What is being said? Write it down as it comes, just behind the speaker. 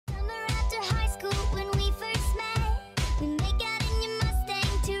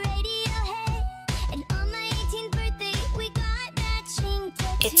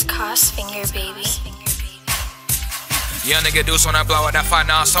It's Cost Finger, baby. Young nigga Deuce when I blow out that 5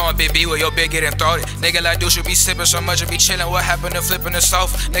 now song, big B with your big getting throated. Nigga like Deuce should be sipping so much and be chillin'. What happened to flipping the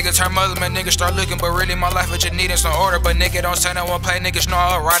sofa? Nigga turn Muslim and nigga start looking, but really my life is just needing some order. But nigga don't say no one play, niggas know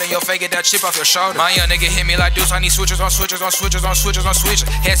I'll ride in your face, get that chip off your shoulder. My young nigga hit me like Deuce, I need switches on switches on switches on switches on switches.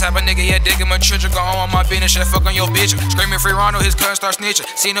 Head type of nigga, yeah, digging my trencher, go on my business, shit, fuck on your bitch. Screaming free Rondo, his cousin start snitching.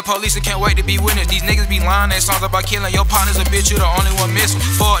 Seen the police and can't wait to be witness. These niggas be lying, they songs about killing your partner's a bitch, you the only one missing.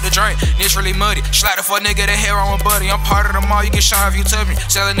 Pour up the drain, this really muddy. Slide for a nigga, the hair on with buddy. I'm part of the mall, you get shot if you touch me.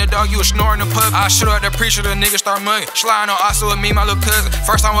 Selling the dog, you was snoring the pub. I shoot up the preacher, the nigga start mugging. Sliding on Osso with me, my little cousin.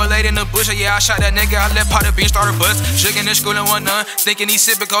 First time we laid in the bush, yeah, I shot that nigga. I let pot the bean start a bust. Sugar in school and one none. Thinking he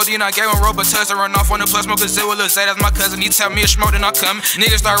sipping codeine, I gave him rubber touch to run off on the plus. Smoke a zip with Lil Zay, that's my cousin. He tell me it's smoke, then I come.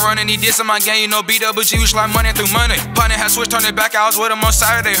 Niggas start running, he dissing my gang, you know BWG was like money through money. Puntin' had switched, turned it back, I was with him on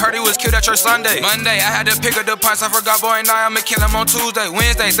Saturday. Heard he was killed at church Sunday. Monday, I had to pick up the pints, I forgot boy, now I'ma kill him on Tuesday.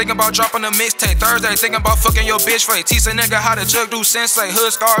 Wednesday, thinking about dropping the mixtape. Thursday, thinking about fucking your bitch face. Teach a nigga how to jug do sensei.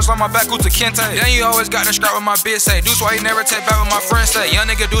 Hood scars on my back, Uta Kente. Then you always got to scrap with my bitch say. Deuce why he never take back what my friends say. Young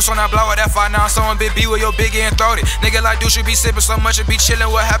nigga Deuce when I blow with that 5 now someone big B with your big getting throated. Nigga like Deuce should be sipping so much and be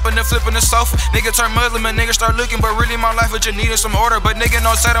chillin'. What happened to flipping the sofa? Nigga turn Muslim and nigga start looking, but really my life is just needing some order. But nigga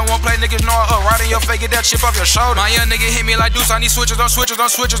no say don't want play, niggas know I right in your face, get that chip off your shoulder. My young nigga hit me like Deuce, I need switches on switches on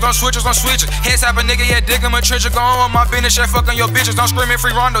switches on switches on switches. Head type of nigga, yeah, digging my trencher, go on my business, shit, fucking your bitches. Don't screaming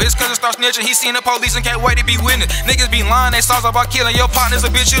free Rondo, his cousin start snitching. He seen the police and can't wait to be witness. Niggas be lying, they songs about killing your partner's a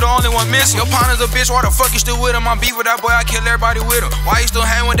bitch, you the only one missing. Your partner's a bitch, why the fuck you still with him? I'm beef with that boy, I kill everybody with him. Why you still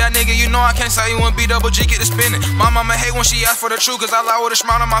hang with that nigga? You know I can't say you want BWG, get to spinning. My mama hate when she ask for the truth, cause I lie with a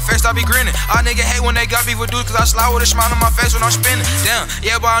smile on my face, I be grinning. I nigga hate when they got beef with dudes, cause I slide with a smile on my face when I'm spinning. Damn,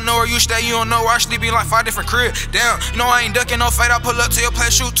 yeah, but I know where you stay, you don't know where I sleep in like 5 different cribs. Damn, you know I ain't ducking no fade, I pull up to your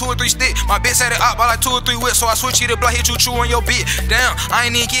place, shoot 2 or 3 sticks. My bitch said it out by like 2 or 3 whips, so I switch you to blood, hit you true on your beat. Damn, I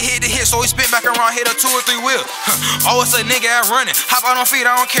ain't even get hit to hit, so we spit back around, hit a 2 or 3 wheel. Oh, it's a nigga at running. Hop out on feet,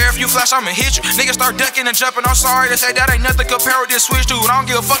 I don't care if you flash, I'ma hit you. Niggas start ducking and jumping, I'm sorry to say that ain't nothing compared with this switch, dude. I don't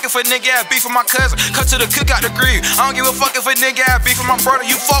give a fuck if a nigga had beef with my cousin. Cut to the cookout degree. I don't give a fuck if a nigga had beef with my brother.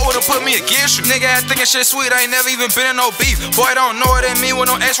 You fought with him, put me against you. Nigga had thinking shit sweet, I ain't never even been in no beef. Boy, don't know what it mean with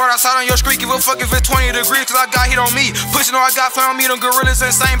no X right outside on your street. Give a fuck if it's 20 degrees, cause I got hit on me. Pussy know I got found me, them gorillas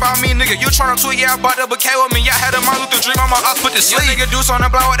insane by me, nigga. You tryna tweet, yeah, I bought double K with me. I had a Martin Luther dream on my house, put the sleep. Nigga Deuce on the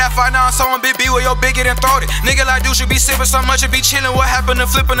block with that 5 now, someone big B with your big getting throated. Nigga like Deuce should be sipping so much and be chillin'. What happened to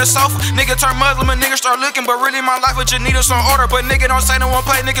flipping the sofa? Nigga turn Muslim and nigga start looking, but really my life was just needing some order. But nigga don't say no one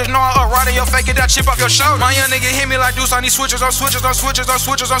play, niggas know I right in your face, get that chip off your shoulder. My young nigga hit me like Deuce, I need switches on switches on switches on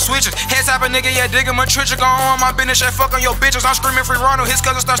switches on switches. Head type of nigga, yeah, digging my trencher, go on my business, shit, fuck on your bitches. I'm screaming free Rondo, his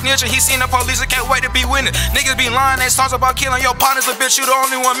cousin start snitching. He seen the police and can't wait to be witness. Niggas be lying, they songs about killing your partner's a bitch, you the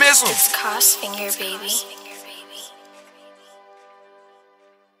only one missing. It's Cost Finger, baby.